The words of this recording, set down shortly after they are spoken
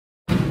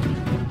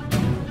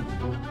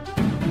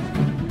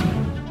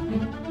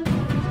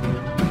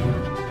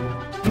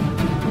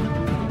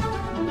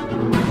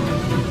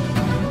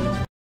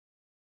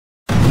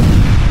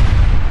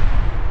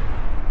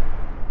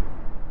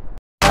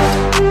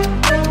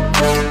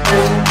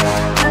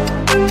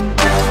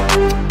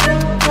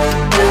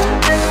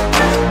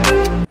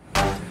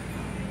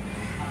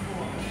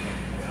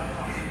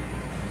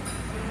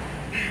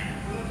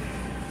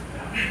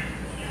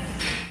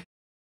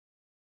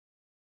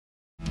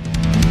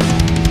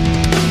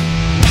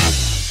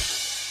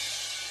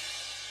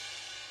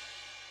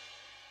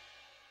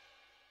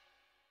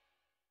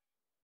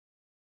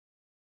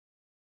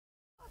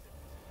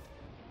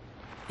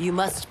You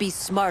must be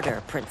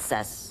smarter,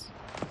 Princess.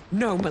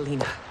 No,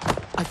 Mileena.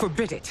 I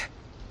forbid it.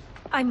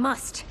 I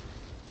must.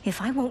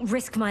 If I won't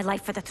risk my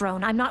life for the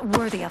throne, I'm not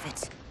worthy of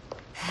it.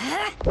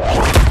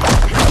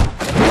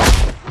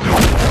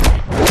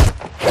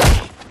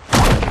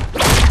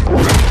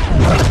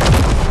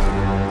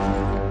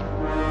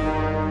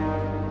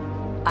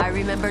 I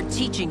remember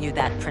teaching you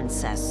that,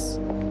 Princess.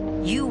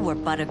 You were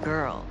but a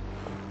girl.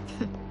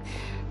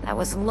 That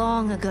was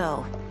long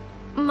ago.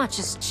 Much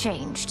has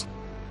changed.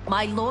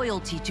 My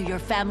loyalty to your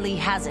family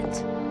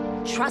hasn't.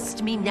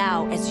 Trust me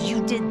now as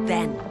you did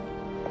then.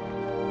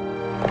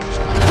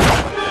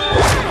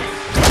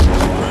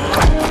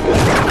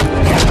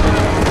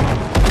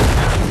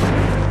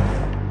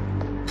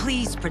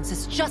 Please,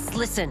 Princess, just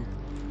listen.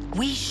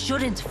 We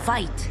shouldn't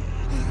fight.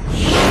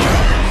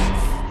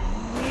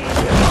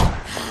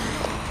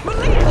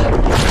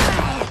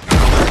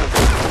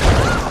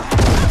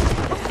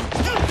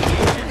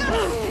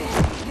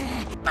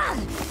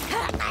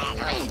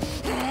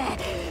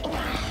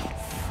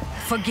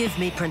 Forgive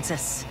me,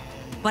 Princess,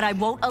 but I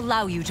won't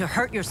allow you to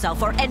hurt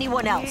yourself or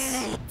anyone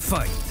else.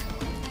 Fight.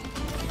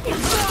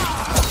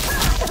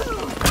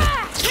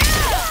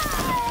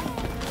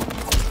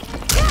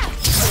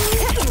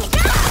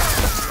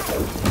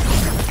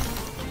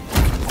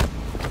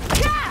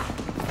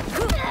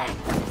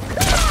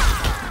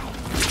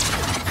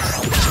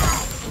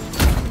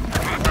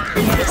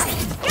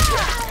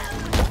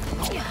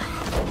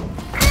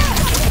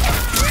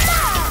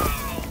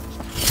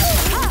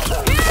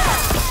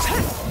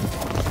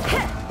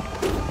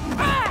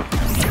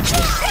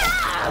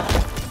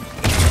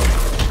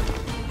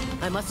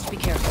 I must be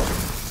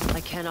careful.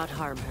 I cannot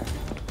harm her.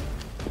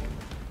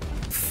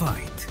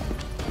 Fight.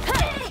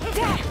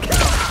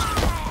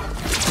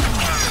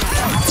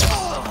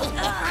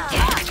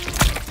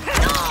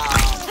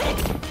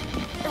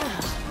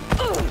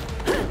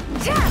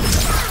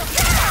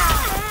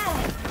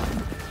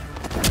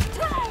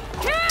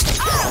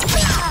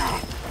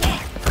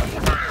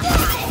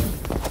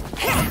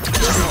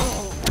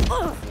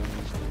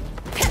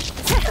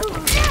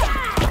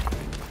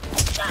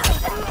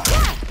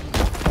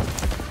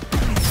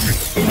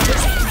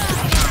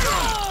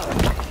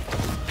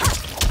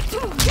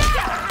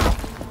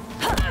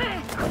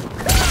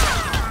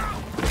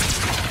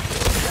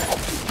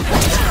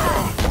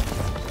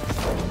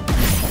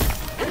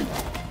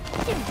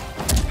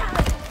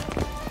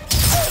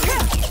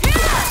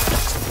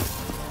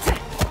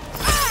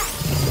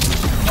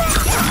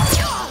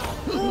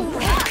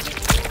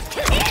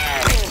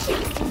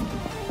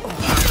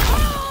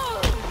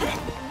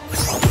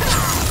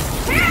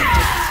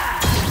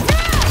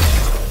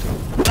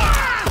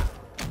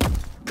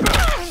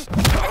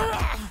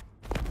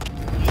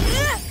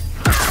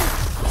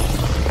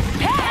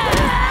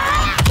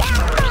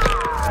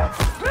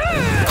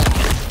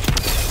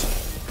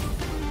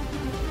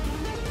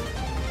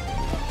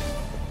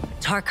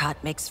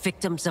 Tarkat makes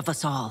victims of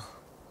us all.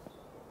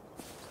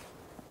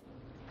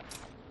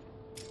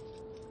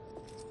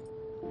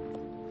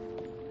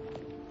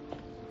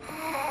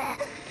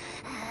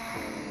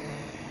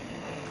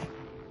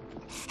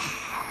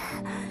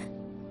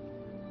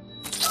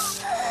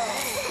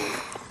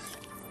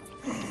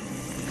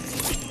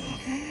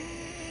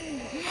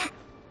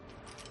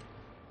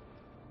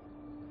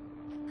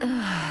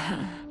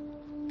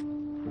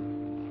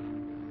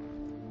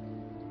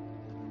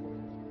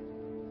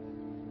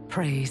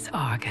 Praise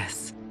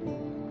Argus.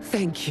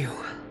 Thank you.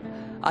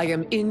 I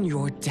am in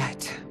your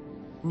debt.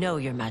 No,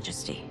 Your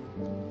Majesty.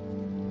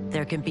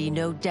 There can be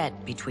no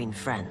debt between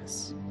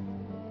friends.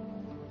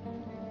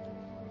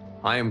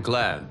 I am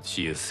glad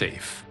she is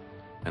safe,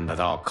 and that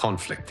our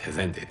conflict has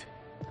ended.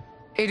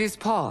 It is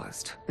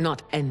paused,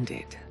 not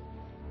ended.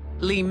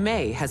 Li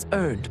Mei has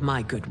earned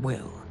my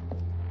goodwill.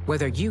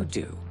 Whether you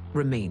do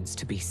remains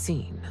to be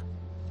seen.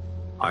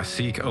 I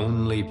seek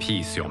only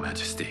peace, Your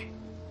Majesty.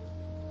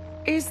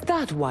 Is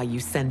that why you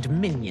send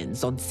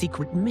minions on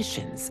secret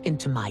missions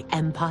into my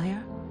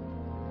empire?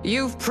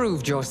 You've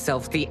proved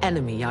yourself the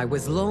enemy I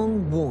was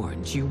long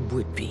warned you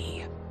would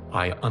be.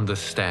 I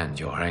understand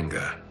your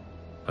anger,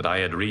 but I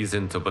had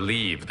reason to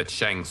believe that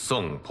Shang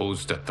Tsung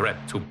posed a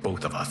threat to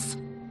both of us.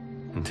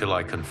 Until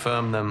I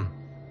confirmed them,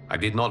 I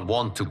did not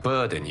want to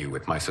burden you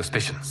with my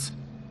suspicions.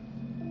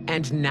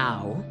 And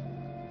now?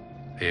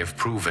 They have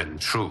proven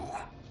true.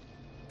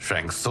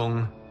 Shang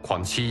Tsung,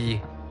 Quan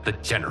Chi, the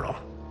General.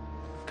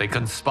 They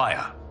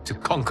conspire to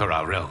conquer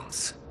our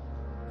realms.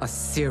 A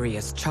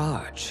serious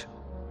charge.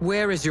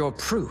 Where is your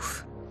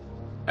proof?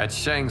 At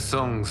Shang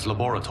Tsung's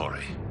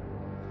laboratory.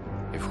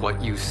 If what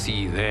you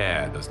see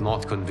there does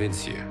not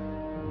convince you,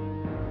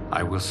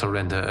 I will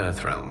surrender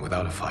Earthrealm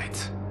without a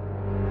fight.